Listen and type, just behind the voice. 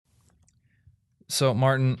So,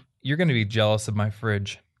 Martin, you're going to be jealous of my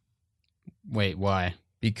fridge Wait, why?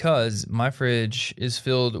 because my fridge is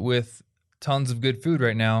filled with tons of good food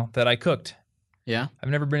right now that I cooked. Yeah? I've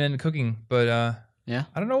never been into cooking, but Yeah?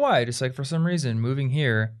 I don't know why. Just like for some reason, moving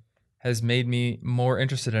here has made me more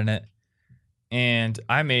interested in it. And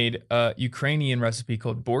I made a Ukrainian recipe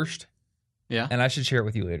called borscht, Yeah? and I should share it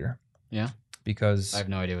with you later Yeah? because I have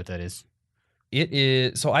no idea what that is. it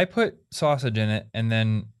is. So I put sausage in it, and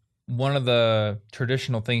then one of the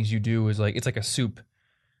traditional things you do is like it's like a soup,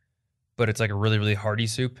 but it's like a really, really hearty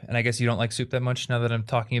soup. And I guess you don't like soup that much now that I'm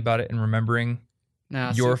talking about it and remembering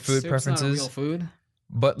Nah, your soup's food not a preferences. real food.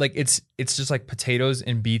 But like it's just like potatoes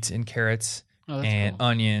and beets and carrots Oh, that's and cool.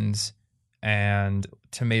 onions and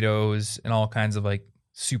tomatoes and all kinds of like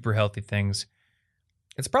super healthy things.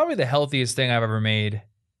 It's probably the healthiest thing I've ever made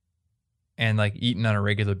and like eaten on a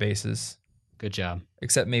regular basis, Good job.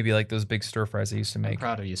 except maybe like those big stir fries I used to I'm make.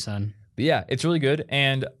 proud of you, son. But yeah, it's really good.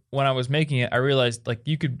 And when I was making it, I realized like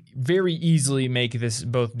you could very easily make this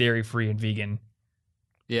both dairy free and vegan.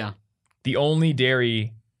 Yeah. The only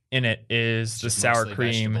dairy in it is It's the just sour mostly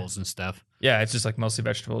cream. vegetables and stuff. Yeah, it's just like mostly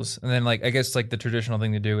vegetables. And then like I guess like the traditional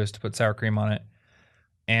thing to do is to put sour cream on it.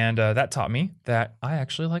 And that taught me that I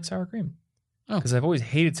actually like sour cream. Oh. Because I've always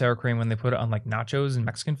hated sour cream when they put it on like nachos and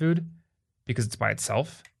Mexican food because it's by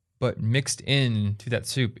itself. But mixed into that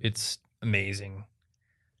soup, it's amazing.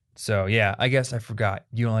 So yeah, I guess I forgot.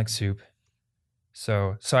 You don't like soup.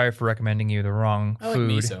 So sorry for recommending you the wrong I like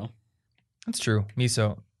food. miso. That's true.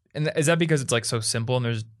 Miso. And is that because it's like so simple and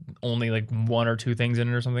there's only like one or two things in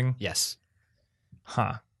it or something? Yes.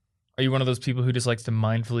 Huh. Are you one of those people who just likes to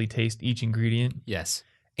mindfully taste each ingredient? Yes.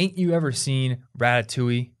 Ain't you ever seen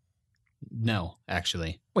Ratatouille? No,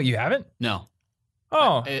 actually. What, you haven't? No.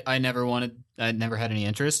 Oh, I never had any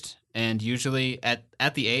interest. And usually at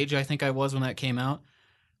the age I think I was when that came out,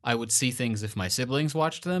 I would see things if my siblings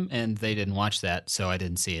watched them, and they didn't watch that, so I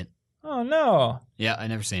didn't see it. oh no. Yeah, I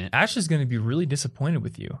never seen it. Ash is going to be really disappointed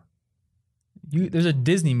with you. There's a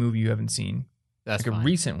Disney movie you haven't seen. That's like fine. a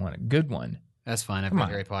recent one, a good one. That's fine. I've Come read on.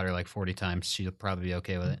 Harry Potter like 40 times. She'll probably be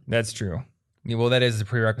okay with it. That's true. Yeah, well, that is the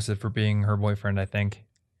prerequisite for being her boyfriend, I think.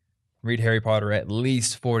 Read Harry Potter at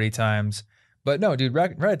least 40 times. But no, dude,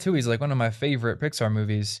 Ratatouille is like one of my favorite Pixar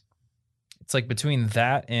movies. It's like between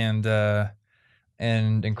that and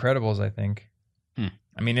Incredibles, I think.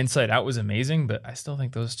 I mean, Inside Out was amazing, but I still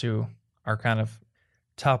think those two are kind of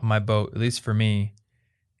top of my boat, at least for me.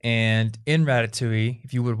 And in Ratatouille,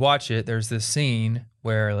 if you would watch it, there's this scene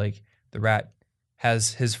where like the rat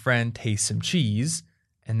has his friend taste some cheese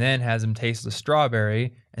and then has him taste the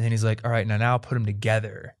strawberry. And then he's like, all right, now put them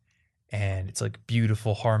together. And it's like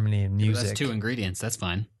beautiful harmony and Yeah, but music. that's 2 ingredients. That's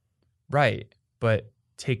fine. Right. But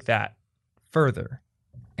take that further.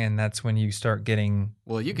 And that's when you start getting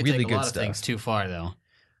Well, you could really take a good lot stuff. of things too far, though.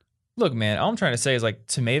 Look, man, all I'm trying to say is like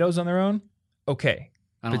tomatoes on their own, okay.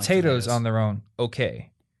 I don't like Potatoes tomatoes. on their own,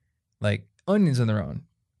 okay. Like onions on their own,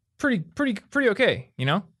 pretty okay, you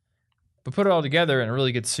know? But put it all together in a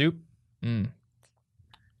really good soup,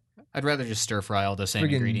 I'd rather just stir fry all the same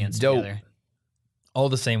Friggin' ingredients dope. together. all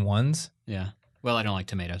the same ones. Yeah. Well, I don't like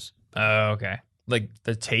tomatoes. Oh, okay. Like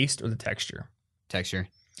the taste or the texture? Texture.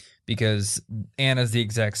 Because Anna's the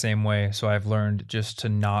exact same way, so I've learned just to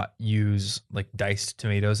not use like diced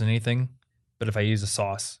tomatoes in anything. But if I use a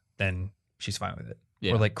sauce, then she's fine with it.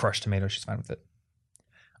 Yeah. Or like crushed tomatoes, she's fine with it.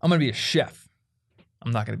 I'm going to be a chef.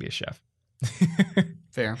 I'm not going to be a chef.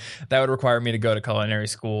 Fair. That would require me to go to culinary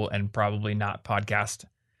school and probably not podcast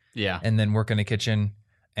Yeah. and then work in a kitchen.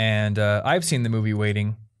 And I've seen the movie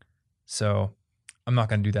Waiting, so I'm not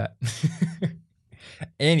going to do that.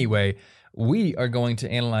 Anyway, we are going to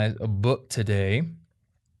analyze a book today.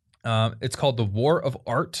 It's called The War of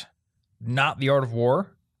Art, Not the Art of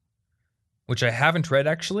War, which I haven't read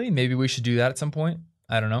actually. Maybe we should do that at some point.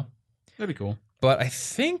 I don't know. That'd be cool. But I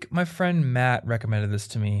think my friend Matt recommended this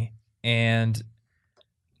to me, and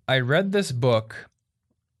I read this book.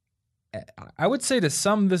 I would say to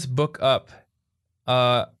sum this book up,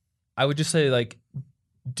 I would just say like,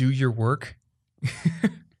 do your work.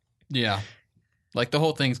 Yeah. Like the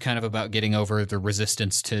whole thing's kind of about getting over the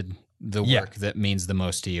resistance to the Yeah. work that means the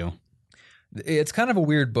most to you. It's kind of a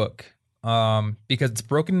weird book because it's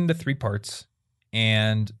broken into 3 parts,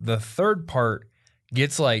 and the third part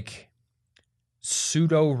gets like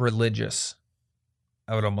pseudo-religious,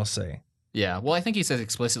 I would almost say. Yeah. Well, I think he says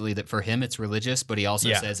explicitly that for him it's religious, but he also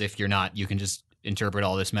Yeah. says if you're not, you can just interpret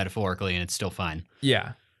all this metaphorically and it's still fine.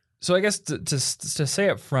 Yeah. So I guess to say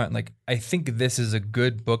up front, like I think this is a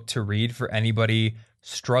good book to read for anybody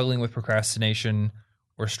struggling with procrastination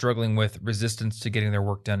or struggling with resistance to getting their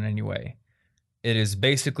work done anyway. It is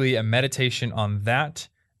basically a meditation on that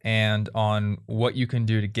and on what you can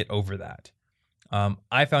do to get over that.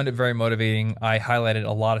 I found it very motivating. I highlighted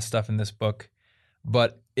a lot of stuff in this book,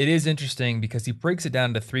 but it is interesting because he breaks it down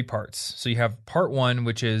into 3 parts. So you have part 1,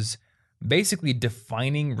 which is basically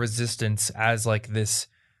defining resistance as like this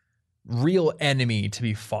real enemy to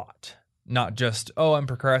be fought. Not just, oh, I'm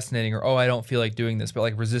procrastinating or, oh, I don't feel like doing this, but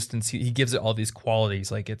like resistance, he gives it all these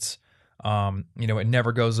qualities. Like it's, it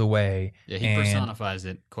never goes away. Yeah, he personifies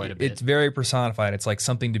it quite a bit. It's very personified. It's like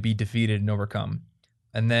something to be defeated and overcome.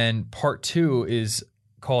 And then part 2 is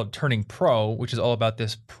called Turning Pro, which is all about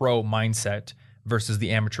this pro mindset versus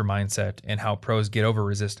the amateur mindset and how pros get over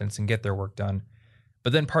resistance and get their work done.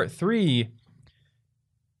 But then part 3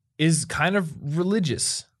 is kind of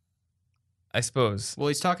religious, I suppose. Well,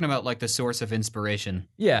 he's talking about like the source of inspiration.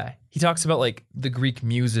 Yeah. He talks about like the Greek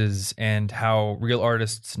muses and how real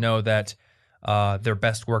artists know that their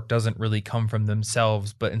best work doesn't really come from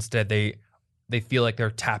themselves, but instead they feel like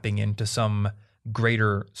they're tapping into some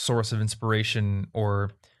greater source of inspiration or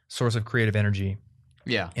source of creative energy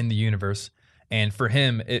in the universe. And for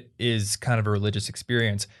him, it is kind of a religious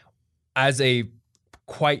experience. As a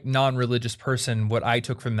quite non-religious person, what I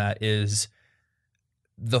took from that is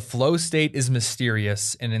the flow state is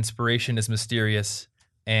mysterious and inspiration is mysterious.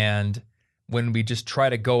 And when we just try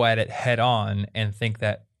to go at it head on and think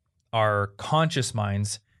that our conscious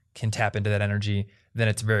minds can tap into that energy, then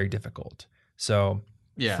it's very difficult. So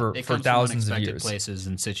for thousands of years, places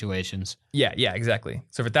and situations. Yeah, exactly.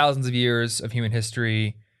 So for thousands of years of human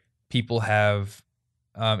history, people have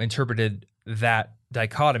interpreted that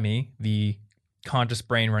dichotomy, the conscious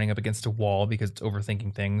brain running up against a wall because it's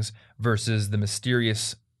overthinking things versus the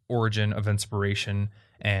mysterious origin of inspiration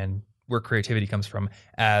and where creativity comes from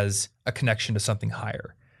as a connection to something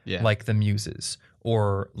higher, like the muses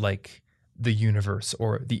or like the universe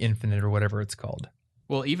or the infinite or whatever it's called.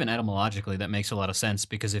 Well, even etymologically, that makes a lot of sense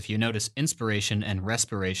because if you notice, inspiration and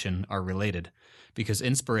respiration are related because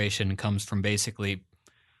inspiration comes from basically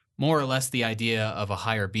more or less the idea of a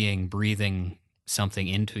higher being breathing something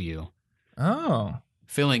into you. Oh.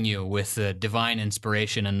 Filling you with divine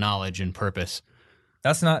inspiration and knowledge and purpose.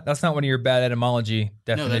 That's not one of your bad etymology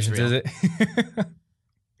definitions, is it?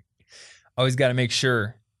 Always got to make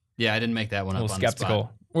sure. Yeah, I didn't make that one up on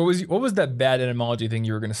skeptical. the spot. What was that bad etymology thing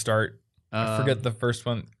you were going to start? I forget the first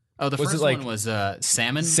one. Oh, the first one was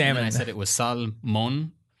salmon. Salmon. And I said it was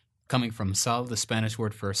salmon, coming from sal, the Spanish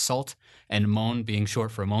word for salt, and mon being short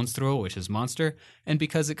for monstruo, which is monster. And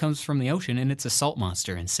because it comes from the ocean and it's a salt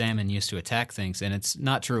monster, and salmon used to attack things, and it's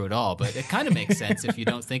not true at all, but it kind of makes sense if you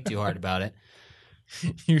don't think too hard about it.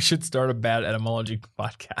 You should start a bad etymology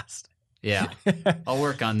podcast. Yeah, I'll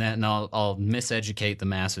work on that, and I'll miseducate the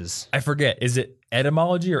masses. I forget. Is it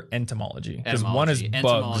etymology or entomology? Because one is bugs,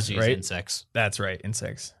 entomology right? Is insects. That's right,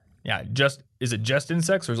 insects. Yeah, is it just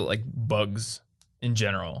insects or is it like bugs in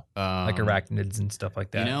general, like arachnids and stuff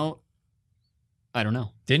like that? I don't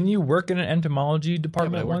know. Didn't you work in an entomology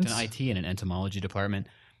department once? I worked in IT in an entomology department.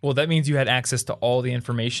 Well, that means you had access to all the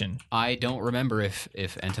information. I don't remember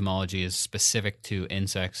if entomology is specific to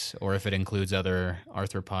insects or if it includes other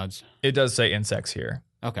arthropods. It does say insects here.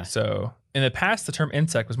 Okay. So in the past, the term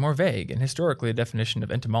insect was more vague, and historically, a definition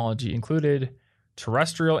of entomology included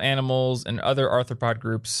terrestrial animals and other arthropod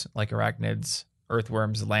groups like arachnids,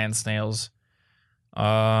 earthworms, land snails. So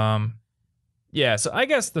I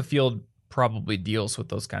guess the field probably deals with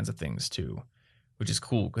those kinds of things too, which is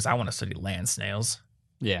cool because I want to study land snails.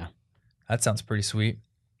 Yeah. That sounds pretty sweet.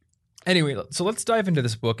 Anyway, so let's dive into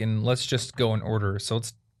this book and let's just go in order. So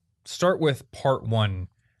let's start with part 1,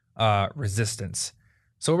 resistance.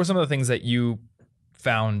 So what were some of the things that you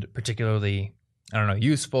found particularly,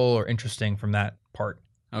 useful or interesting from that part?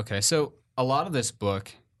 Okay, so a lot of this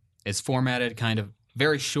book is formatted kind of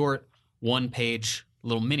very short, 1-page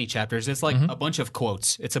little mini chapters. It's like a bunch of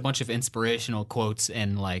quotes. It's a bunch of inspirational quotes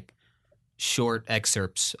and like short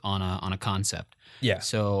excerpts on a concept. Yeah.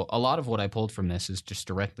 So a lot of what I pulled from this is just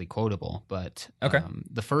directly quotable. But okay.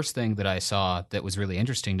 The first thing that I saw that was really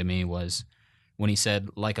interesting to me was when he said,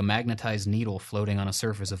 like a magnetized needle floating on a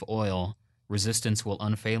surface of oil, resistance will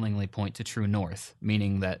unfailingly point to true north,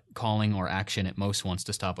 meaning that calling or action it most wants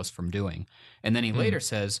to stop us from doing. And then he later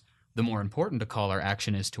says, the more important a call or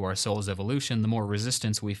action is to our soul's evolution, the more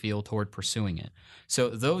resistance we feel toward pursuing it. So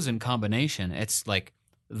those in combination, it's like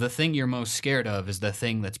the thing you're most scared of is the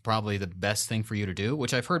thing that's probably the best thing for you to do,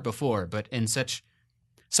 which I've heard before, but in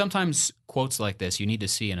sometimes quotes like this you need to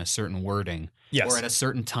see in a certain wording or at a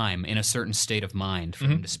certain time in a certain state of mind for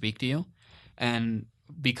him to speak to you. And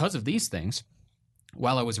because of these things,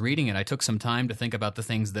 while I was reading it, I took some time to think about the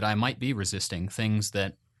things that I might be resisting, things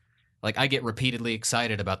that Like I get repeatedly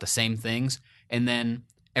excited about the same things, and then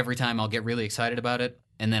every time I'll get really excited about it,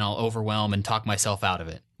 and then I'll overwhelm and talk myself out of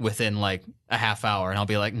it within like a half hour, and I'll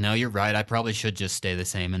be like, no, you're right, I probably should just stay the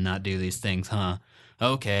same and not do these things, huh?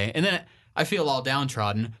 Okay. And then I feel all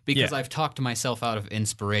downtrodden because I've talked myself out of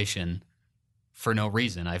inspiration for no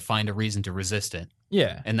reason. I find a reason to resist it.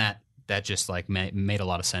 Yeah. And that just like made a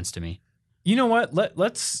lot of sense to me. You know what?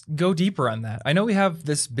 Let's go deeper on that. I know we have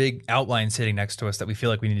this big outline sitting next to us that we feel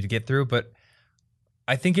like we need to get through, but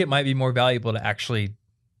I think it might be more valuable to actually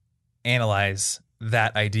analyze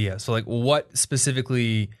that idea. So like what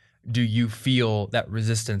specifically do you feel that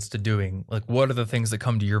resistance to doing? Like what are the things that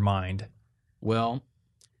come to your mind? Well,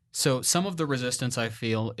 so some of the resistance I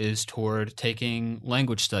feel is toward taking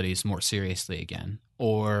language studies more seriously again,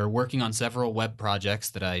 or working on several web projects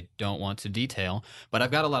that I don't want to detail, but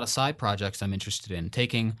I've got a lot of side projects I'm interested in,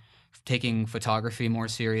 taking photography more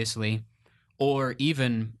seriously, or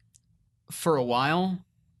even for a while,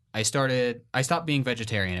 I stopped being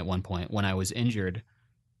vegetarian at one point when I was injured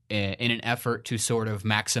in an effort to sort of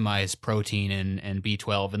maximize protein and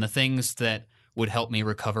B12 and the things that would help me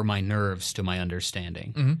recover my nerves to my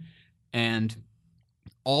understanding. Mm-hmm. And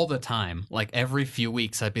all the time, like every few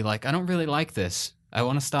weeks, I'd be like, I don't really like this. I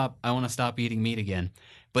want to stop eating meat again.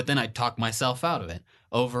 But then I'd talk myself out of it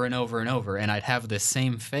over and over and over, and I'd have this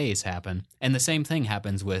same phase happen. And the same thing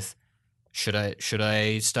happens with, should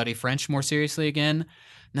I study French more seriously again?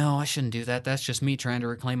 No, I shouldn't do that. That's just me trying to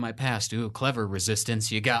reclaim my past. Ooh, clever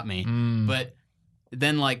resistance. You got me. But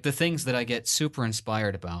then like the things that I get super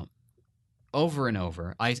inspired about over and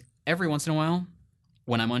over, every once in a while,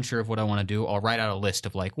 when I'm unsure of what I want to do, I'll write out a list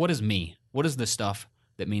of like, what is me? What is the stuff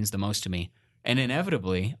that means the most to me? And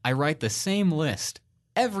inevitably, I write the same list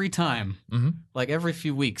every time. Mm-hmm. Like every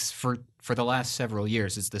few weeks for the last several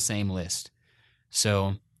years, it's the same list.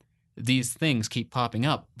 So these things keep popping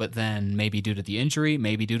up, but then maybe due to the injury,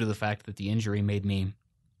 maybe due to the fact that the injury made me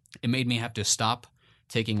have to stop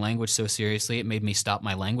taking language so seriously. It made me stop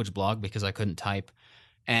my language blog because I couldn't type.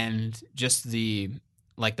 And just the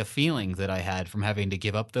feeling that I had from having to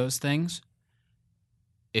give up those things.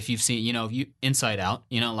 If you've seen, Inside Out,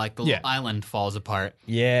 like the little island falls apart.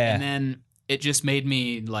 Yeah. And then it just made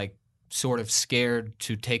me like sort of scared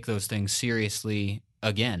to take those things seriously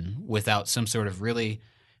again without some sort of really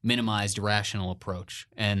minimized rational approach.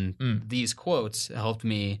 And these quotes helped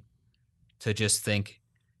me to just think,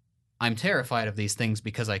 I'm terrified of these things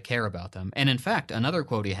because I care about them. And in fact, another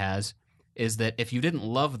quote he has is that if you didn't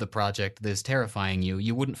love the project that is terrifying you,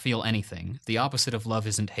 you wouldn't feel anything. The opposite of love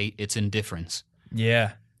isn't hate, it's indifference.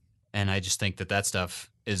 Yeah. And I just think that stuff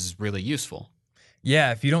is really useful.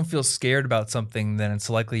 Yeah, if you don't feel scared about something, then it's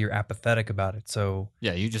likely you're apathetic about it. So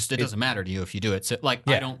yeah, it doesn't matter to you if you do it. So, I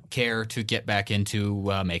don't care to get back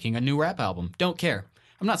into making a new rap album. Don't care.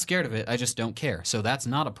 I'm not scared of it. I just don't care. So that's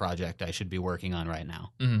not a project I should be working on right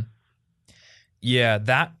now. Mm-hmm. Yeah,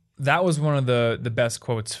 that was one of the best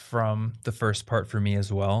quotes from the first part for me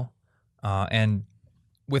as well. And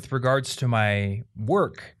with regards to my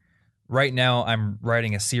work, right now I'm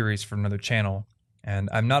writing a series for another channel, and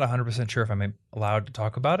I'm not 100% sure if I'm allowed to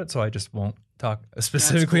talk about it, so I just won't talk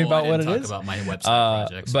specifically about what it is. About my website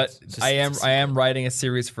projects. But I am writing a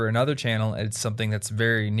series for another channel. It's something that's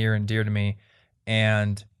very near and dear to me,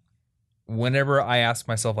 and whenever I ask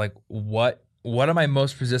myself like what am I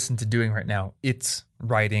most resistant to doing right now, it's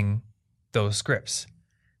writing those scripts.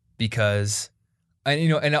 Because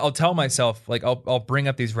and I'll tell myself, like, I'll bring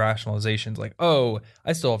up these rationalizations like, oh,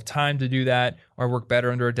 I still have time to do that, or I work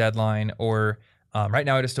better under a deadline, or right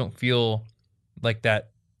now I just don't feel like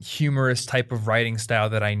that humorous type of writing style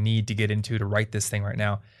that I need to get into to write this thing right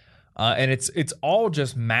now. And it's all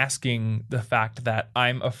just masking the fact that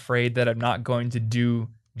I'm afraid that I'm not going to do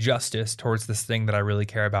justice towards this thing that I really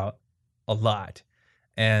care about a lot.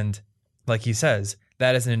 And like he says,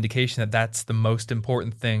 that is an indication that that's the most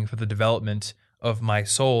important thing for the development of my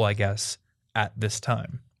soul, I guess, at this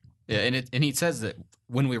time. Yeah, and he says that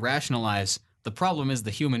when we rationalize, the problem is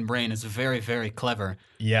the human brain is very, very clever.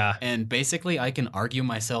 Yeah. And basically, I can argue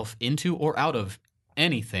myself into or out of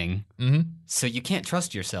anything. Mm-hmm. So you can't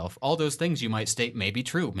trust yourself. All those things you might state may be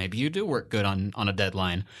true. Maybe you do work good on a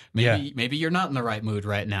deadline. Maybe you're not in the right mood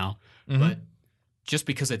right now. Mm-hmm. But just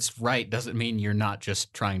because it's right doesn't mean you're not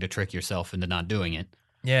just trying to trick yourself into not doing it.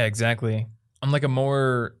 Yeah, exactly. On like a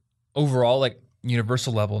more overall, like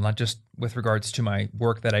universal level, not just with regards to my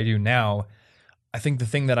work that I do now, I think the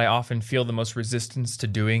thing that I often feel the most resistance to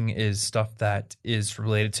doing is stuff that is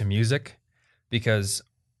related to music, because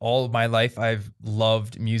all of my life I've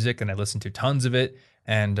loved music and I listened to tons of it.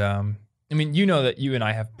 And I mean, you know that you and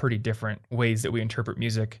I have pretty different ways that we interpret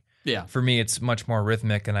music. Yeah. For me, it's much more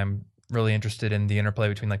rhythmic, and I'm really interested in the interplay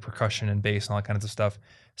between like percussion and bass and all that kinds of stuff.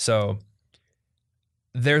 So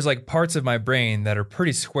there's like parts of my brain that are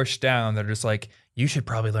pretty squished down that are just like, you should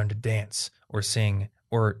probably learn to dance or sing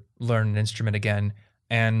or learn an instrument again.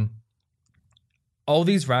 And all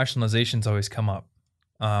these rationalizations always come up.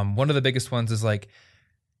 One of the biggest ones is like,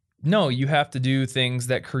 no, you have to do things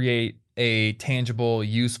that create a tangible,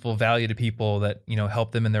 useful value to people that, you know,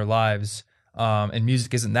 help them in their lives. And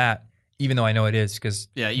music isn't that, even though I know it is, because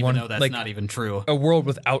though that's like, not even true. A world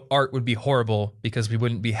without art would be horrible because we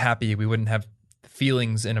wouldn't be happy. We wouldn't have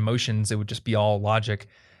feelings and emotions. It would just be all logic.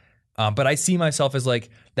 But I see myself as like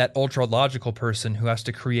that ultra logical person who has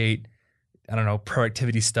to create, I don't know,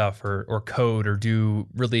 productivity stuff or code or do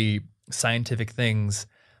really scientific things.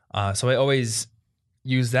 So I always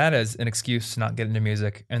use that as an excuse to not get into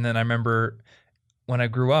music. And then I remember when I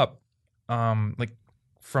grew up, like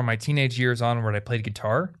from my teenage years onward, I played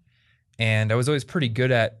guitar, and I was always pretty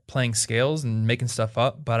good at playing scales and making stuff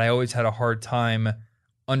up, but I always had a hard time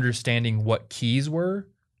understanding what keys were.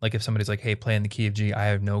 Like if somebody's like, hey, play in the key of G, I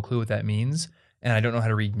have no clue what that means. And I don't know how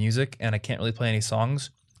to read music, and I can't really play any songs.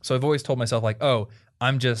 So I've always told myself like, oh,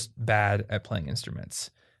 I'm just bad at playing instruments.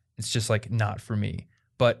 It's just like not for me.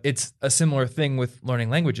 But it's a similar thing with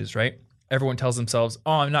learning languages, right? Everyone tells themselves,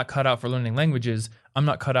 oh, I'm not cut out for learning languages. I'm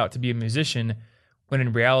not cut out to be a musician. When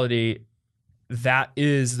in reality, that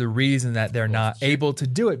is the reason that they're not able to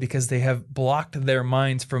do it, because they have blocked their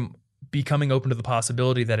minds from becoming open to the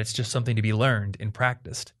possibility that it's just something to be learned and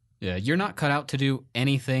practiced. Yeah, you're not cut out to do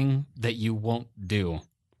anything that you won't do.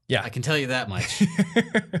 Yeah. I can tell you that much.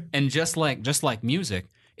 And just like music,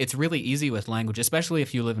 it's really easy with language, especially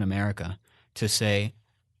if you live in America, to say,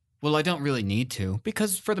 well, I don't really need to,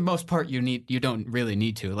 because for the most part you don't really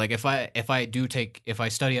need to. Like if I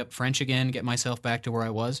study up French again, get myself back to where I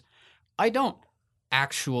was, I don't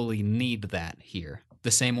actually need that here.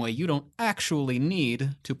 The same way you don't actually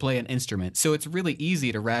need to play an instrument. So it's really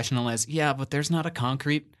easy to rationalize, yeah, but there's not a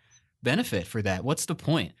concrete benefit for that. What's the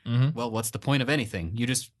point? Mm-hmm. Well, what's the point of anything?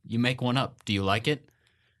 You make one up. Do you like it?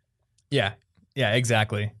 Yeah,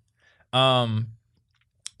 exactly. Now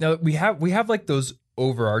we have like those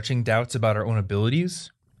overarching doubts about our own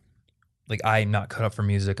abilities. Like, I'm not cut up for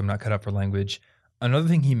music. I'm not cut up for language. Another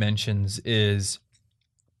thing he mentions is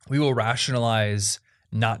we will rationalize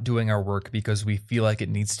not doing our work because we feel like it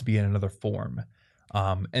needs to be in another form.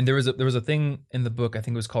 And there was a thing in the book, I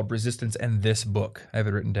think it was called Resistance and This Book. I have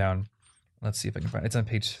it written down. Let's see if I can find it. It's on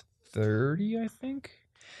page 30, I think.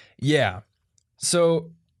 Yeah.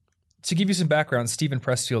 So to give you some background, Stephen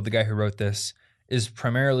Pressfield, the guy who wrote this, is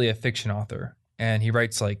primarily a fiction author. And he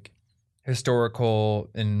writes like historical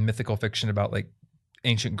and mythical fiction about like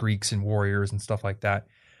ancient Greeks and warriors and stuff like that.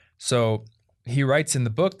 So he writes in the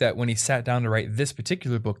book that when he sat down to write this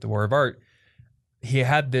particular book, The War of Art, he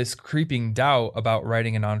had this creeping doubt about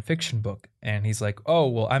writing a nonfiction book. And he's like, oh,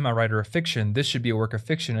 well, I'm a writer of fiction. This should be a work of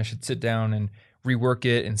fiction. I should sit down and rework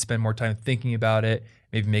it and spend more time thinking about it.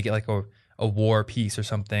 Maybe make it like a war piece or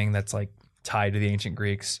something that's like tied to the ancient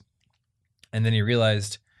Greeks. And then he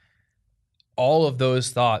realized all of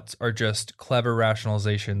those thoughts are just clever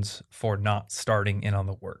rationalizations for not starting in on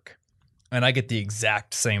the work. And I get the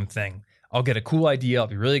exact same thing. I'll get a cool idea. I'll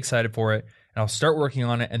be really excited for it. And I'll start working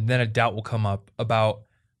on it. And then a doubt will come up about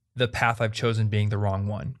the path I've chosen being the wrong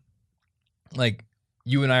one. Like,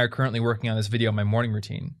 you and I are currently working on this video on my morning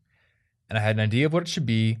routine. And I had an idea of what it should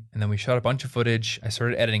be. And then we shot a bunch of footage. I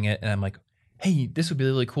started editing it. And I'm like, hey, this would be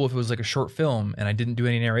really cool if it was like a short film and I didn't do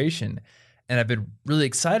any narration. And I've been really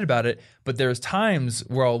excited about it. But there's times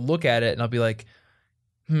where I'll look at it and I'll be like,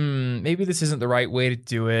 maybe this isn't the right way to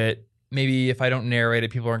do it. Maybe if I don't narrate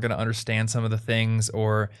it, people aren't going to understand some of the things,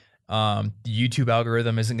 or the YouTube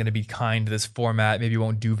algorithm isn't going to be kind to this format. Maybe it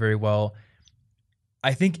won't do very well.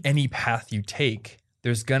 I think any path you take,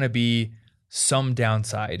 there's going to be some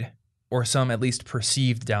downside, or some at least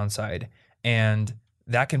perceived downside. And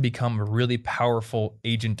that can become a really powerful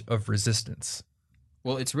agent of resistance.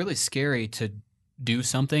 Well, it's really scary to do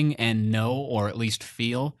something and know, or at least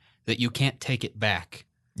feel, that you can't take it back.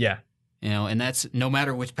 Yeah. You know, and that's no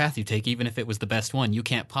matter which path you take, even if it was the best one, you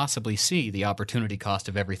can't possibly see the opportunity cost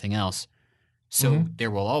of everything else. So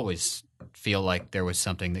there will always feel like there was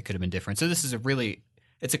something that could have been different. So this is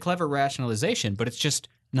it's a clever rationalization, but it's just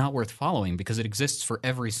not worth following because it exists for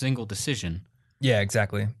every single decision. Yeah,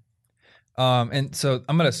 exactly. And so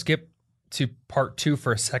I'm going to skip to part 2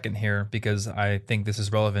 for a second here because I think this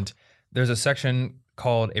is relevant. There's a section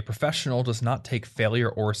called "A Professional Does Not Take Failure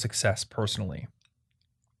or Success Personally."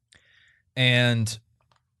 And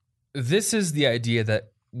this is the idea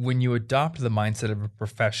that when you adopt the mindset of a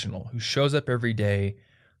professional who shows up every day,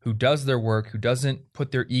 who does their work, who doesn't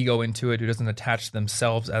put their ego into it, who doesn't attach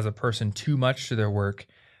themselves as a person too much to their work,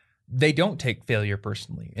 they don't take failure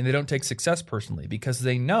personally and they don't take success personally because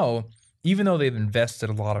they know, even though they've invested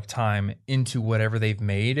a lot of time into whatever they've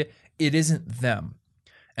made, it isn't them.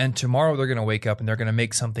 And tomorrow they're going to wake up and they're going to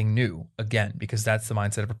make something new again, because that's the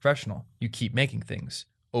mindset of a professional. You keep making things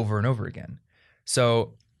over and over again.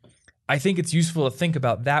 So I think it's useful to think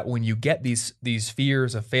about that when you get these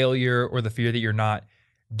fears of failure or the fear that you're not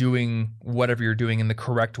doing whatever you're doing in the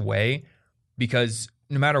correct way, because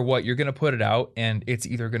no matter what, you're going to put it out and it's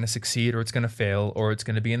either going to succeed or it's going to fail or it's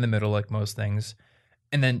going to be in the middle like most things.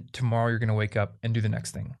 And then tomorrow you're going to wake up and do the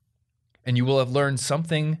next thing. And you will have learned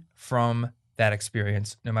something from that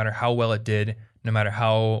experience, no matter how well it did, no matter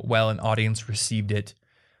how well an audience received it.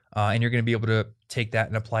 And you're going to be able to take that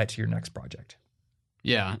and apply it to your next project.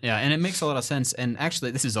 Yeah. And it makes a lot of sense. And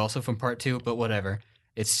actually, this is also from part 2, but whatever.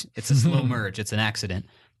 It's a slow merge. It's an accident.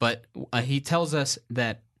 But he tells us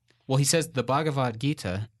that, well, he says the Bhagavad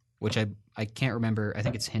Gita, which I can't remember. I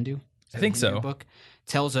think it's Hindu. I think so. Book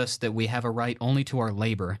tells us that we have a right only to our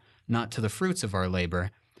labor, not to the fruits of our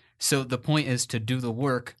labor. So the point is to do the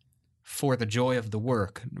work for the joy of the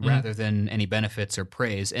work rather than any benefits or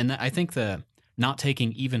praise. And I think the not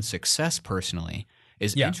taking even success personally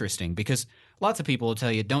is interesting, because lots of people will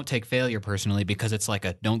tell you don't take failure personally because it's like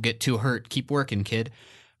a don't get too hurt, keep working, kid.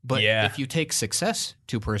 But if you take success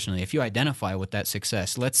too personally, if you identify with that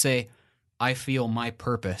success, let's say I feel my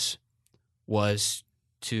purpose was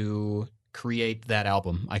to create that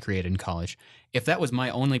album I created in college. If that was my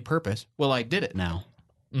only purpose, well, I did it now.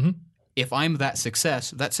 Mm-hmm. If I'm that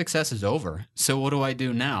success is over. So what do I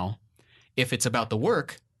do now? If it's about the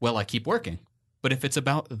work, well, I keep working. But if it's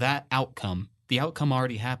about that outcome, the outcome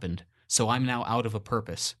already happened. So I'm now out of a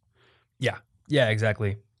purpose. Yeah,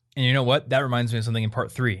 exactly. And you know what? That reminds me of something in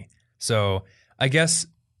part 3. So I guess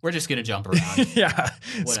we're just going to jump around. Whatever.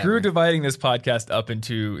 Screw dividing this podcast up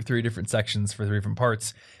into 3 different sections for 3 different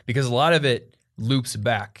parts, because a lot of it loops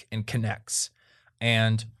back and connects.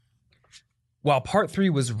 And while part 3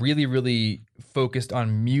 was really, really focused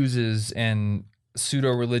on muses and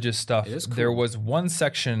pseudo-religious stuff, cool. There was one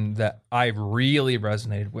section that I really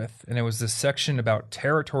resonated with, and it was this section about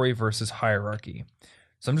territory versus hierarchy.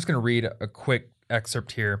 So I'm just going to read a quick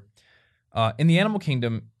excerpt here. In the animal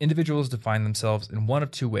kingdom, individuals define themselves in one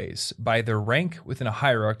of 2 ways: by their rank within a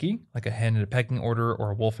hierarchy, like a hen in a pecking order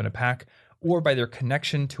or a wolf in a pack, or by their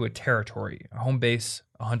connection to a territory, a home base,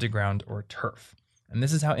 a hunting ground, or a turf. And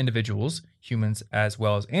this is how individuals, humans as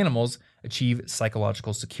well as animals, achieve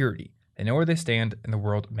psychological security. They know where they stand and the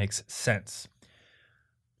world makes sense.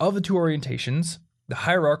 Of the 2 orientations, the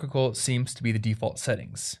hierarchical seems to be the default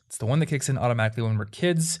settings. It's the one that kicks in automatically when we're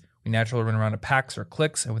kids. We naturally run around to packs or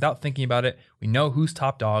cliques, and without thinking about it, we know who's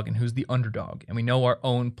top dog and who's the underdog, and we know our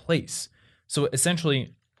own place. So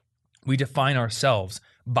essentially, we define ourselves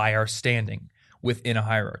by our standing within a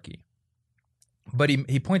hierarchy. But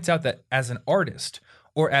he points out that as an artist,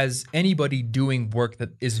 or as anybody doing work that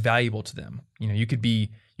is valuable to them, you could be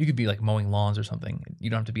like mowing lawns or something. You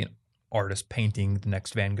don't have to be an artist painting the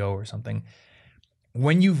next Van Gogh or something.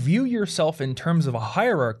 When you view yourself in terms of a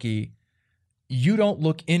hierarchy, you don't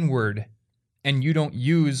look inward and you don't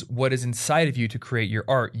use what is inside of you to create your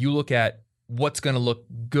art. You look at what's going to look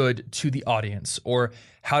good to the audience, or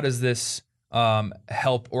how does this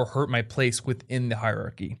help or hurt my place within the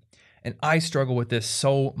hierarchy. And I struggle with this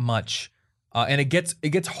so much. And it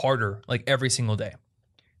gets harder like every single day,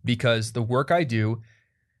 because the work I do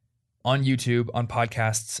on YouTube, on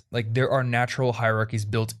podcasts, like there are natural hierarchies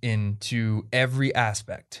built into every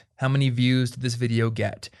aspect. How many views did this video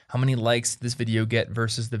get? How many likes did this video get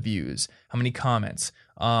versus the views? How many comments?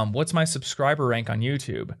 What's my subscriber rank on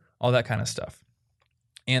YouTube? All that kind of stuff.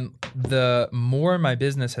 And the more my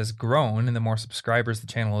business has grown and the more subscribers the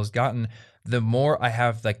channel has gotten, the more I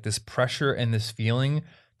have like this pressure and this feeling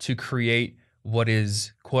to create what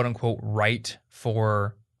is quote unquote right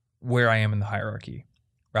for where I am in the hierarchy,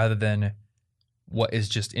 rather than what is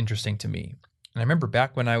just interesting to me. And I remember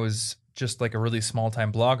back when I was just like a really small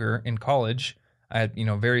time blogger in college, I had,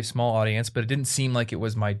 very small audience, but it didn't seem like it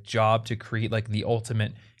was my job to create like the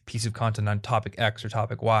ultimate piece of content on topic X or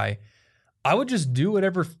topic Y. I would just do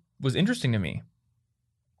whatever was interesting to me.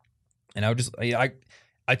 And I would just,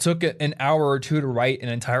 I took an hour or 2 to write an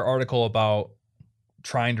entire article about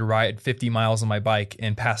trying to ride 50 miles on my bike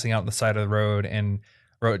and passing out on the side of the road, and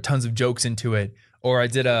wrote tons of jokes into it. Or I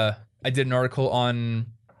did an article on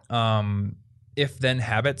if then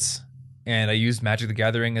habits, and I used Magic the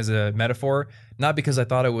Gathering as a metaphor, not because I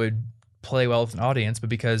thought it would play well with an audience, but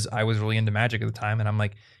because I was really into Magic at the time. And I'm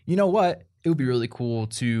like, you know what? It would be really cool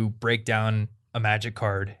to break down a magic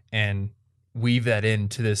card and weave that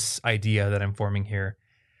into this idea that I'm forming here.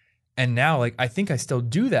 And now, like, I think I still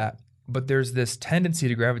do that, but there's this tendency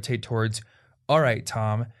to gravitate towards, all right,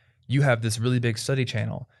 Tom, you have this really big study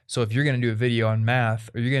channel. So if you're going to do a video on math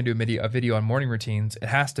or you're going to do a video on morning routines, it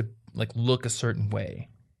has to like look a certain way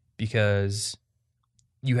because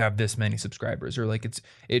you have this many subscribers, or like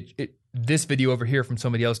this video over here from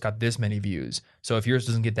somebody else got this many views. So if yours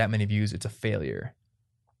doesn't get that many views, it's a failure.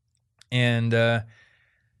 And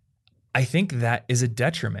I think that is a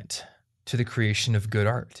detriment to the creation of good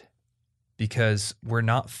art, because we're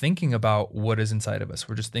not thinking about what is inside of us.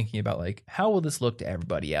 We're just thinking about like, how will this look to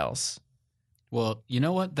everybody else? Well, you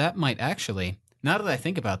know what? That might actually, now that I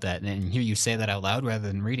think about that and hear you say that out loud rather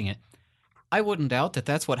than reading it, I wouldn't doubt that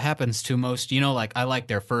that's what happens to most, like I like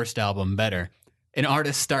their first album better. An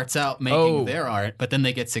artist starts out making their art, but then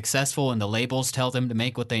they get successful and the labels tell them to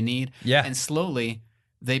make what they need. Yeah. And slowly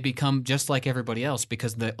they become just like everybody else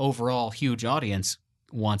because the overall huge audience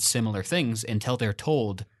wants similar things until they're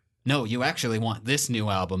told, no, you actually want this new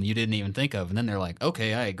album you didn't even think of. And then they're like,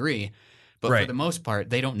 okay, I agree. But for the most part,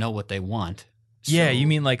 they don't know what they want. So, yeah, you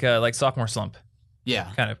mean like sophomore slump.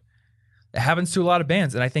 Yeah. Kind of. It happens to a lot of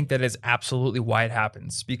bands, and I think that is absolutely why it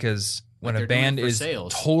happens, because when a band is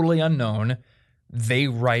totally unknown, they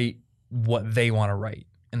write what they want to write,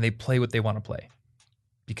 and they play what they want to play.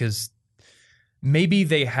 Because maybe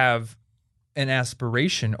they have an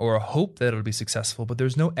aspiration or a hope that it'll be successful, but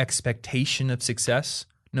there's no expectation of success,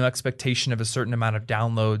 no expectation of a certain amount of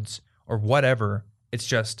downloads or whatever. It's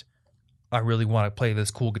just, I really want to play this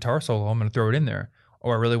cool guitar solo, I'm going to throw it in there.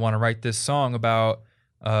 Or I really want to write this song about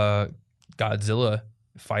Godzilla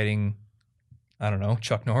fighting, I don't know,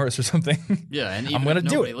 Chuck Norris or something. Yeah, and even if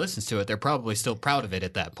nobody listens to it, they're probably still proud of it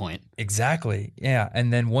at that point. Exactly, yeah.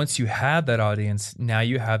 And then once you have that audience, now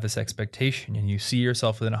you have this expectation and you see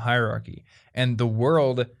yourself within a hierarchy. And the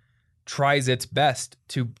world tries its best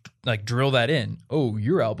to like drill that in. Oh,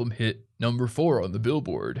 your album hit number 4 on the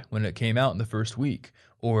Billboard when it came out in the first week.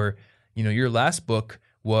 Or, your last book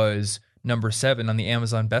was number 7 on the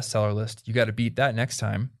Amazon bestseller list. You got to beat that next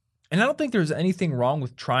time. And I don't think there's anything wrong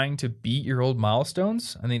with trying to beat your old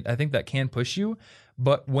milestones. I mean, I think that can push you.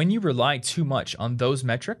 But when you rely too much on those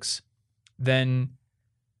metrics, then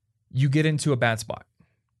you get into a bad spot.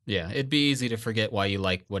 Yeah, it'd be easy to forget why you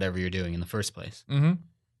like whatever you're doing in the first place. Mm-hmm.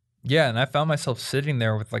 Yeah, and I found myself sitting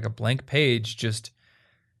there with like a blank page, just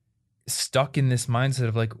stuck in this mindset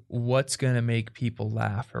of like, what's going to make people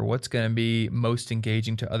laugh or what's going to be most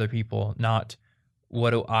engaging to other people, not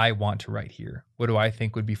what do I want to write here? What do I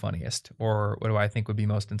think would be funniest? Or what do I think would be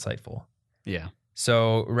most insightful? Yeah.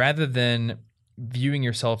 So rather than viewing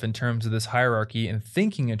yourself in terms of this hierarchy and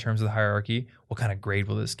thinking in terms of the hierarchy, what kind of grade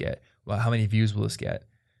will this get? Well, how many views will this get?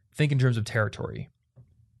 Think in terms of territory.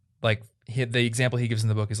 Like the example he gives in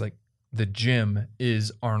the book is like the gym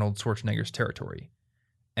is Arnold Schwarzenegger's territory.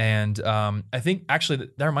 And I think actually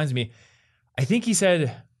that reminds me, I think he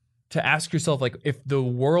said to ask yourself, like, if the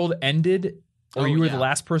world ended or you were the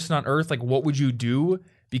last person on Earth, like, what would you do?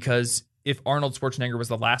 Because if Arnold Schwarzenegger was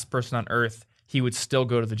the last person on Earth, he would still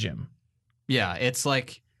go to the gym. Yeah, it's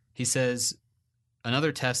like he says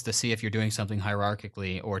another test to see if you're doing something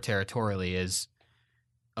hierarchically or territorially is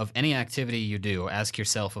of any activity you do, ask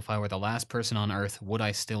yourself, if I were the last person on Earth, would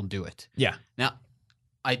I still do it? Yeah. Now,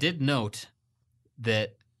 I did note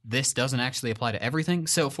that this doesn't actually apply to everything.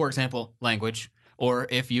 So, for example, language, or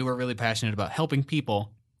if you are really passionate about helping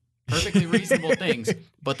people, perfectly reasonable things,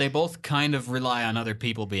 but they both kind of rely on other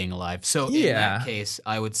people being alive. So in that case,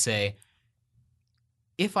 I would say,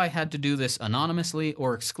 if I had to do this anonymously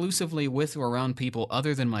or exclusively with or around people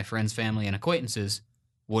other than my friends, family, and acquaintances,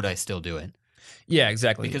 would I still do it? Yeah,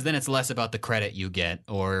 exactly. Because then it's less about the credit you get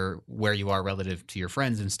or where you are relative to your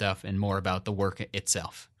friends and stuff, and more about the work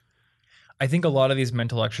itself. I think a lot of these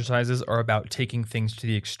mental exercises are about taking things to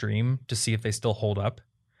the extreme to see if they still hold up.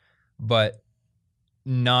 But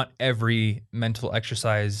not every mental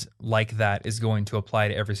exercise like that is going to apply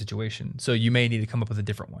to every situation. So you may need to come up with a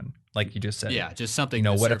different one, like you just said. Yeah, just something.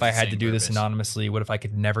 What if I had to do this anonymously? What if I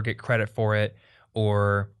could never get credit for it?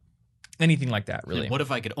 Or anything like that, really. What if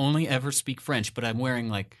I could only ever speak French, but I'm wearing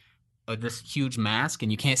like this huge mask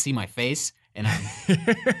and you can't see my face, and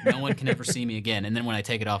no one can ever see me again. And then when I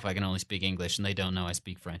take it off, I can only speak English, and they don't know I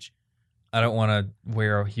speak French. I don't want to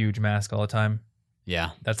wear a huge mask all the time. Yeah,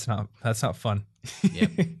 that's not fun. Yep.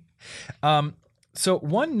 So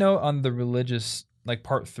one note on the religious, like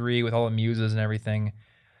part 3 with all the muses and everything.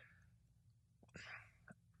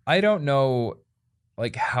 I don't know,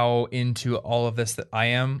 like, how into all of this that I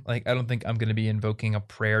am. Like, I don't think I'm going to be invoking a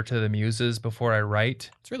prayer to the muses before I write.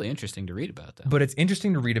 It's really interesting to read about, though. But it's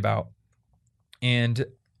interesting to read about. And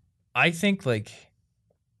I think like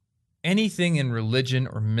anything in religion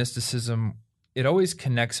or mysticism, it always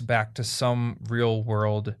connects back to some real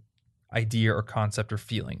world idea or concept or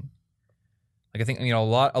feeling. Like I think, a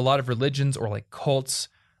lot of religions or like cults,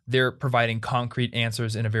 they're providing concrete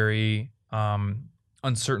answers in a very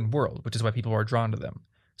uncertain world, which is why people are drawn to them.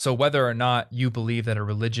 So whether or not you believe that a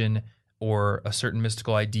religion or a certain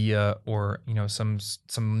mystical idea or some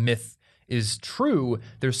myth is true,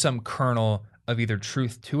 there's some kernel of either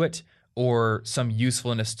truth to it or some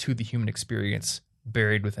usefulness to the human experience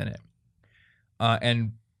buried within it.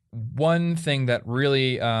 And one thing that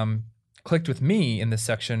really clicked with me in this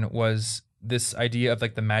section was this idea of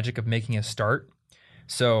like the magic of making a start.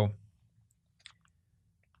 So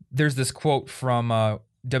there's this quote from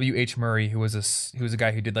W.H. Murray, who was a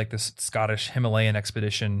guy who did like this Scottish Himalayan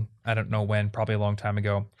expedition. I don't know when, probably a long time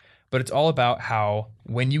ago. But it's all about how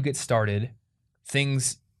when you get started,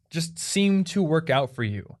 things just seem to work out for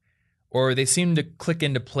you, or they seem to click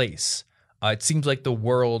into place. It seems like the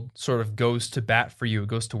world sort of goes to bat for you,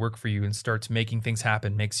 goes to work for you, and starts making things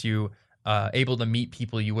happen, makes you able to meet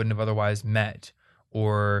people you wouldn't have otherwise met,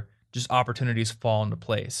 or just opportunities fall into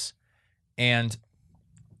place. And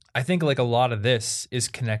I think like a lot of this is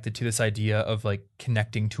connected to this idea of like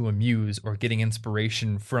connecting to a muse or getting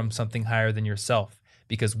inspiration from something higher than yourself.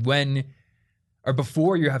 Because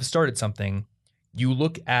before you have started something, you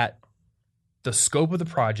look at the scope of the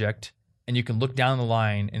project and you can look down the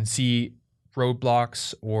line and see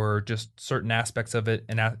roadblocks or just certain aspects of it.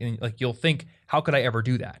 And like you'll think, how could I ever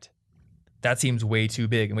do that? That seems way too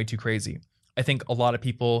big and way too crazy. I think a lot of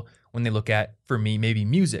people, when they look at, for me, maybe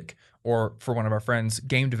music, or for one of our friends,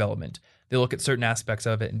 game development, they look at certain aspects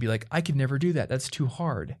of it and be like, I could never do that. That's too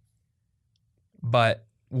hard. But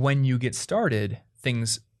when you get started,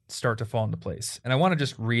 things start to fall into place. And I want to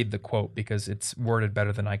just read the quote because it's worded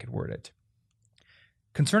better than I could word it.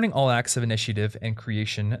 Concerning all acts of initiative and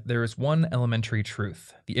creation, there is one elementary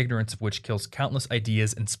truth, the ignorance of which kills countless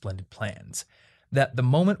ideas and splendid plans. That the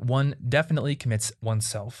moment one definitely commits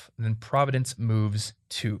oneself, then providence moves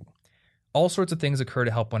too. All sorts of things occur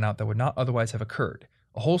to help one out that would not otherwise have occurred.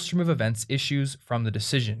 A whole stream of events issues from the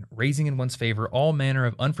decision, raising in one's favor all manner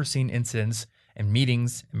of unforeseen incidents and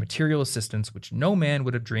meetings and material assistance which no man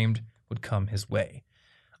would have dreamed would come his way.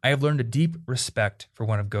 I have learned a deep respect for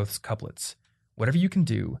one of Goethe's couplets. Whatever you can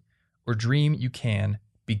do, or dream you can,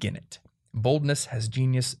 begin it. Boldness has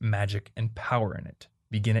genius, magic, and power in it.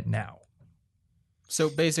 Begin it now. So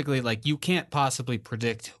basically, like, you can't possibly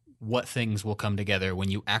predict what things will come together when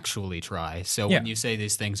you actually try. So when you say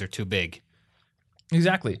these things are too big.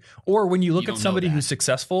 Exactly. Or when you look at somebody who's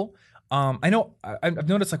successful, I know I've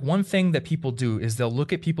noticed like one thing that people do is they'll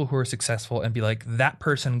look at people who are successful and be like, that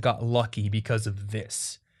person got lucky because of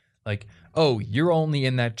this. Like, oh, you're only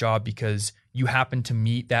in that job because you happened to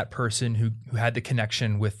meet that person who had the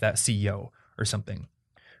connection with that CEO or something.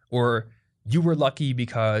 Or you were lucky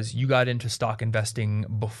because you got into stock investing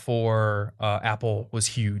before Apple was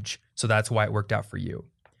huge. So that's why it worked out for you.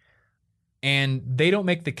 And they don't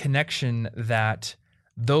make the connection that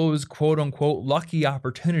those quote unquote lucky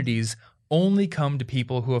opportunities only come to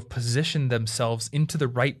people who have positioned themselves into the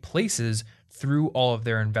right places through all of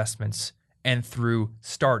their investments and through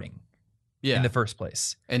starting in the first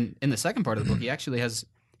place. And in the second part of the book, he actually has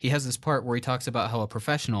this part where he talks about how a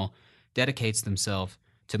professional dedicates themselves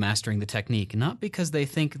to mastering the technique, not because they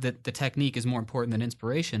think that the technique is more important than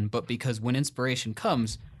inspiration, but because when inspiration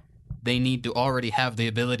comes, they need to already have the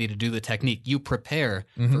ability to do the technique. You prepare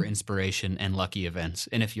for inspiration and lucky events.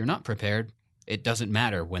 And if you're not prepared, it doesn't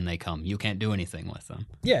matter when they come. You can't do anything with them.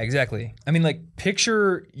 Yeah, exactly. I mean, like,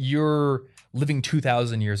 picture you're living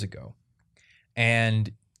 2,000 years ago and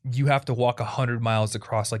you have to walk 100 miles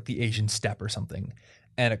across like the Asian steppe or something,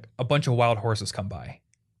 and a bunch of wild horses come by.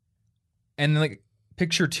 And like,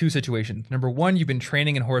 picture two situations. Number one, you've been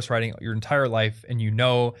training in horse riding your entire life and you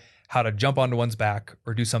know how to jump onto one's back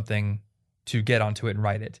or do something to get onto it and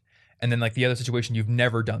ride it. And then like the other situation, you've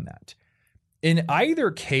never done that. In either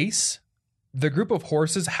case, the group of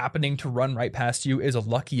horses happening to run right past you is a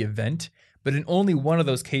lucky event, but in only one of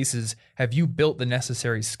those cases have you built the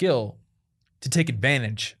necessary skill to take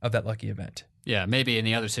advantage of that lucky event. Yeah, maybe in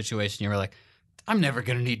the other situation you were like, I'm never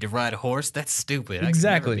going to need to ride a horse. That's stupid.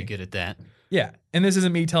 Exactly. I can never be good at that. Yeah, and this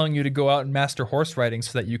isn't me telling you to go out and master horse riding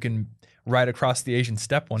so that you can ride across the Asian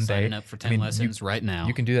steppe one day. Signing up for 10 lessons right now.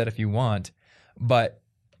 You can do that if you want. But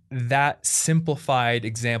that simplified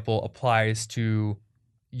example applies to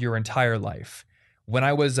your entire life. When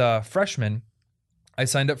I was a freshman, I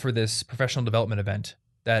signed up for this professional development event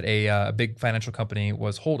that a big financial company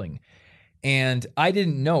was holding. And I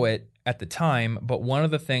didn't know it at the time, but one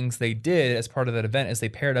of the things they did as part of that event is they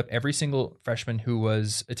paired up every single freshman who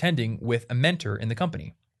was attending with a mentor in the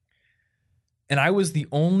company. And I was the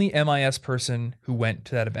only MIS person who went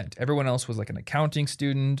to that event. Everyone else was like an accounting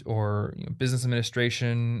student or business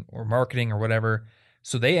administration or marketing or whatever.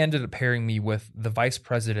 So they ended up pairing me with the vice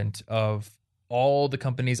president of all the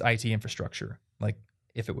company's IT infrastructure. Like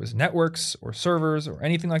if it was networks or servers or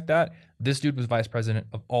anything like that, this dude was vice president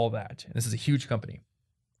of all that. And this is a huge company.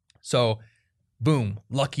 So boom,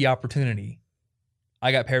 lucky opportunity.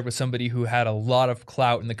 I got paired with somebody who had a lot of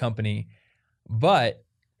clout in the company, but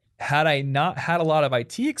had I not had a lot of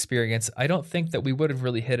IT experience, I don't think that we would have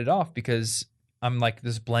really hit it off because I'm like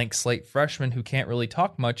this blank slate freshman who can't really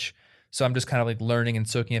talk much. So I'm just kind of like learning and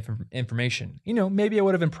soaking up information. Maybe I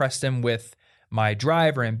would have impressed him with my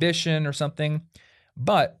drive or ambition or something.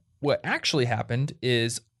 But what actually happened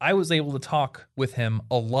is I was able to talk with him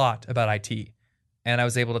a lot about IT. And I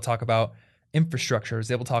was able to talk about infrastructure. I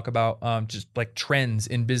was able to talk about just like trends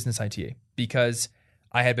in business IT because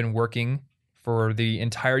I had been working for the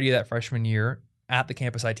entirety of that freshman year at the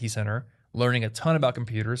campus IT center, learning a ton about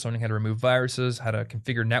computers, learning how to remove viruses, how to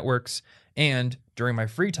configure networks. And during my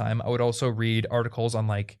free time, I would also read articles on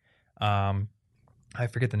like, I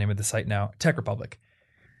forget the name of the site now, Tech Republic.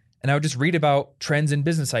 And I would just read about trends in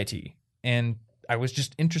business IT. And I was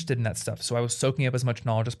just interested in that stuff. So I was soaking up as much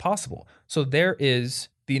knowledge as possible. So there is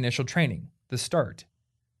the initial training, the start.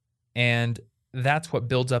 And that's what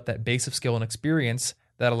builds up that base of skill and experience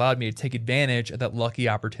that allowed me to take advantage of that lucky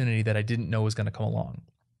opportunity that I didn't know was going to come along.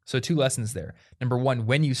 So 2 lessons there. Number 1,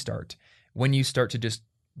 when you start to just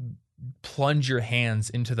plunge your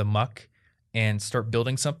hands into the muck and start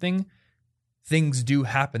building something, things do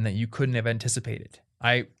happen that you couldn't have anticipated.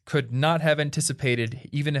 I could not have anticipated,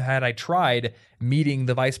 even had I tried, meeting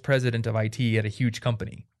the vice president of IT at a huge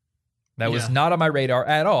company. That was not on my radar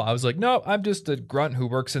at all. I was like, no, I'm just a grunt who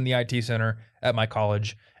works in the IT center at my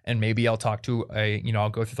college. And maybe I'll talk to I'll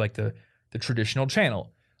go through like the traditional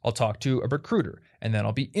channel. I'll talk to a recruiter and then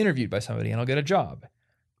I'll be interviewed by somebody and I'll get a job.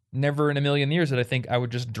 Never in a million years did I think I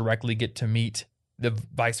would just directly get to meet the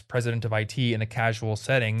vice president of IT in a casual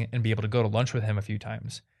setting and be able to go to lunch with him a few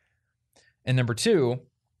times. And number 2,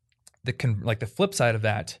 the flip side of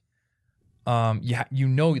that, you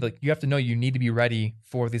have to know you need to be ready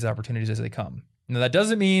for these opportunities as they come. Now that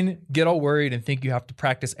doesn't mean get all worried and think you have to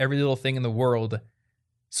practice every little thing in the world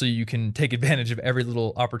so you can take advantage of every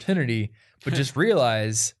little opportunity, but just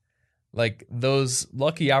realize like those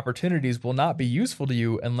lucky opportunities will not be useful to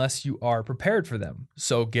you unless you are prepared for them.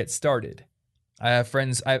 So get started. I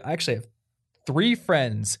actually have 3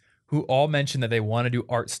 friends who all mention that they want to do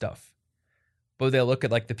art stuff, but they look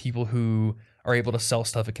at like the people who are able to sell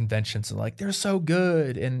stuff at conventions and like, they're so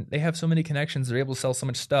good and they have so many connections. They're able to sell so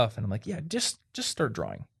much stuff. And I'm like, yeah, just start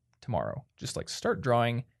drawing tomorrow. Just like start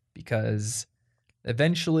drawing because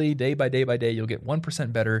eventually, day by day by day, you'll get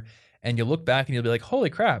 1% better and you'll look back and you'll be like,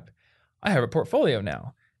 holy crap, I have a portfolio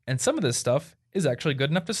now. And some of this stuff is actually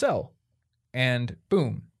good enough to sell. And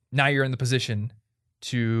boom, now you're in the position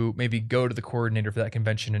to maybe go to the coordinator for that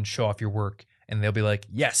convention and show off your work. And they'll be like,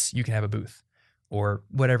 yes, you can have a booth or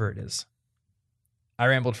whatever it is. I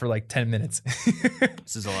rambled for like 10 minutes.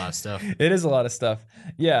 This is a lot of stuff. It is a lot of stuff.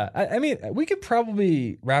 Yeah. I mean, we could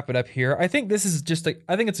probably wrap it up here. I think this is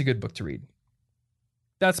I think it's a good book to read.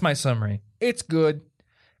 That's my summary. It's good.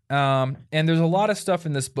 And there's a lot of stuff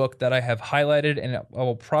in this book that I have highlighted and I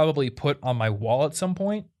will probably put on my wall at some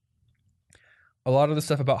point. A lot of the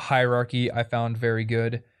stuff about hierarchy I found very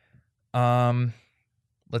good.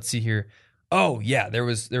 Let's see here. Oh yeah, there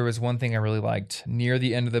was one thing I really liked near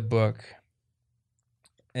the end of the book,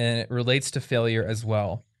 and it relates to failure as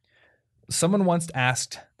well. Someone once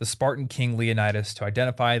asked the Spartan king Leonidas to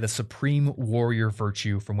identify the supreme warrior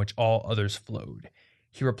virtue from which all others flowed.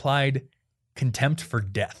 He replied, contempt for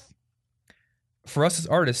death. For us as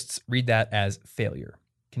artists, read that as failure.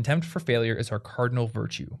 Contempt for failure is our cardinal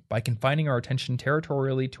virtue. By confining our attention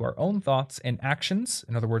territorially to our own thoughts and actions,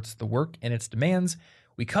 in other words, the work and its demands,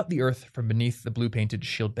 we cut the earth from beneath the blue-painted,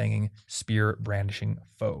 shield-banging, spear-brandishing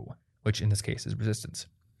foe, which in this case is resistance.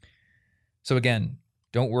 So again,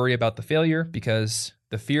 don't worry about the failure because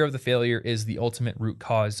the fear of the failure is the ultimate root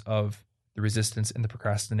cause of the resistance and the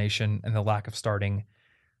procrastination and the lack of starting.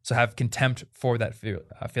 So have contempt for that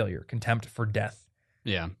failure, contempt for death.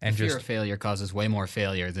 Yeah, and fear of failure causes way more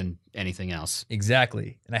failure than anything else.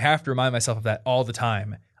 Exactly. And I have to remind myself of that all the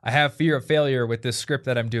time. I have fear of failure with this script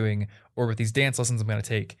that I'm doing or with these dance lessons I'm going to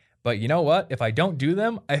take. But you know what? If I don't do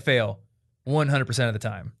them, I fail 100% of the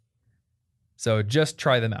time. So just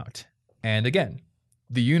try them out. And again,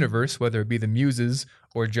 the universe, whether it be the muses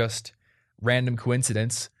or just random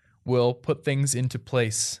coincidence, will put things into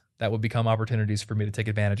place that will become opportunities for me to take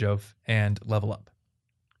advantage of and level up.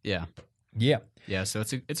 Yeah. Yeah. Yeah, so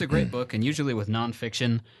it's a great book, and usually with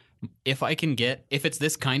nonfiction, if it's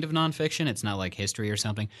this kind of nonfiction, it's not like history or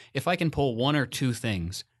something. If I can pull one or two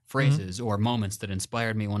things, phrases or moments that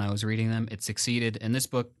inspired me when I was reading them, it succeeded, and this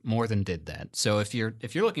book more than did that. So if you're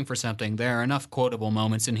looking for something, there are enough quotable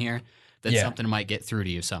moments in here that something might get through to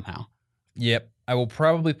you somehow. Yep. I will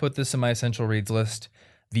probably put this in my essential reads list.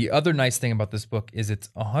 The other nice thing about this book is it's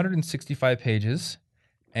 165 pages.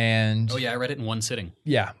 And oh, yeah, I read it in one sitting.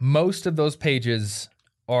 Yeah, most of those pages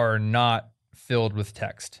are not filled with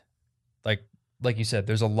text. Like you said,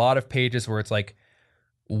 there's a lot of pages where it's like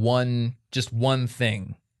just one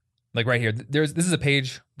thing. Like right here, this is a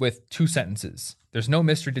page with 2 sentences. There's no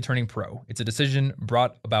mystery to turning pro. It's a decision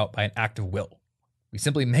brought about by an act of will. We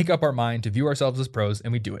simply make up our mind to view ourselves as pros,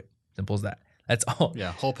 and we do it. Simple as that. That's all.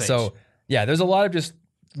 Yeah, whole page. So, yeah, there's a lot of just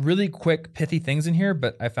really quick, pithy things in here,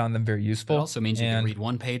 but I found them very useful. It also means you can read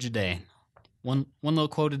 1 page a day. One little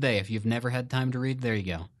quote a day. If you've never had time to read, there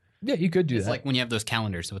you go. Yeah, you could do that. It's like when you have those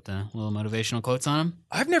calendars with the little motivational quotes on them.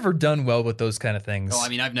 I've never done well with those kind of things. Oh, I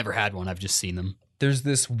mean, I've never had one. I've just seen them. There's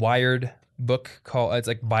this Wired book it's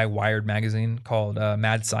like by Wired magazine called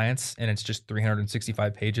Mad Science, and it's just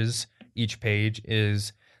 365 pages. Each page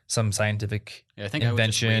is some scientific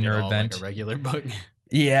invention or event. Like a regular book.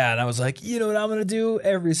 Yeah, and I was like, you know what I'm going to do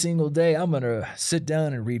every single day? I'm going to sit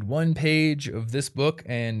down and read 1 page of this book,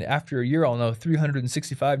 and after a year, I'll know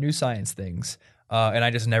 365 new science things. And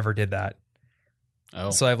I just never did that.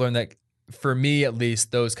 Oh. So I've learned that for me, at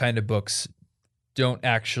least, those kind of books don't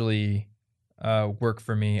actually work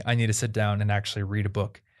for me. I need to sit down and actually read a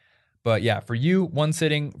book. But yeah, for you, 1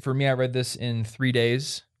 sitting. For me, I read this in 3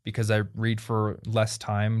 days because I read for less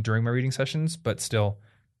time during my reading sessions, but still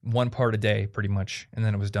 1 part a day pretty much, and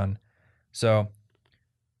then it was done. So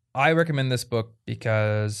I recommend this book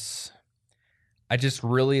because I just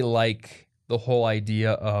really like the whole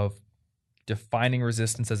idea of defining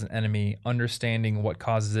resistance as an enemy, understanding what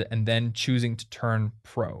causes it, and then choosing to turn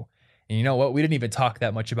pro. And you know what? We didn't even talk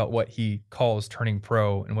that much about what he calls turning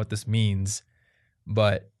pro and what this means,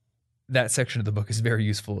 but that section of the book is very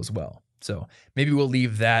useful as well. So maybe we'll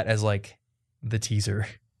leave that as like the teaser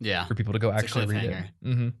for people to go actually read it.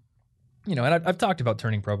 Mm-hmm. You know, and I've talked about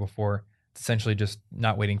turning pro before. It's essentially just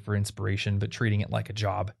not waiting for inspiration, but treating it like a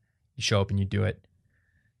job. You show up and you do it.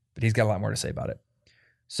 But he's got a lot more to say about it.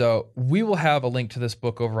 So we will have a link to this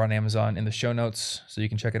book over on Amazon in the show notes, so you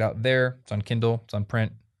can check it out there. It's on Kindle. It's on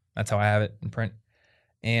print. That's how I have it in print.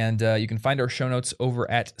 And you can find our show notes over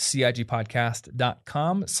at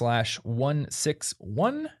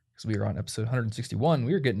cigpodcast.com/161, because we are on episode 161.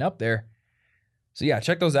 We are getting up there. So yeah,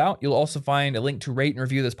 check those out. You'll also find a link to rate and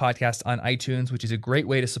review this podcast on iTunes, which is a great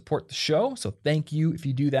way to support the show. So thank you if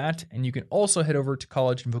you do that. And you can also head over to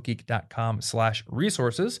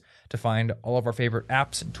collegeinfogeek.com/resources to find all of our favorite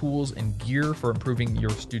apps and tools and gear for improving your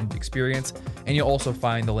student experience. And you'll also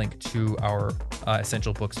find the link to our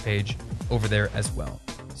Essential Books page over there as well.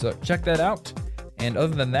 So check that out. And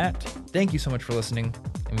other than that, thank you so much for listening,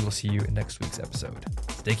 and we will see you in next week's episode.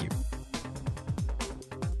 Thank you.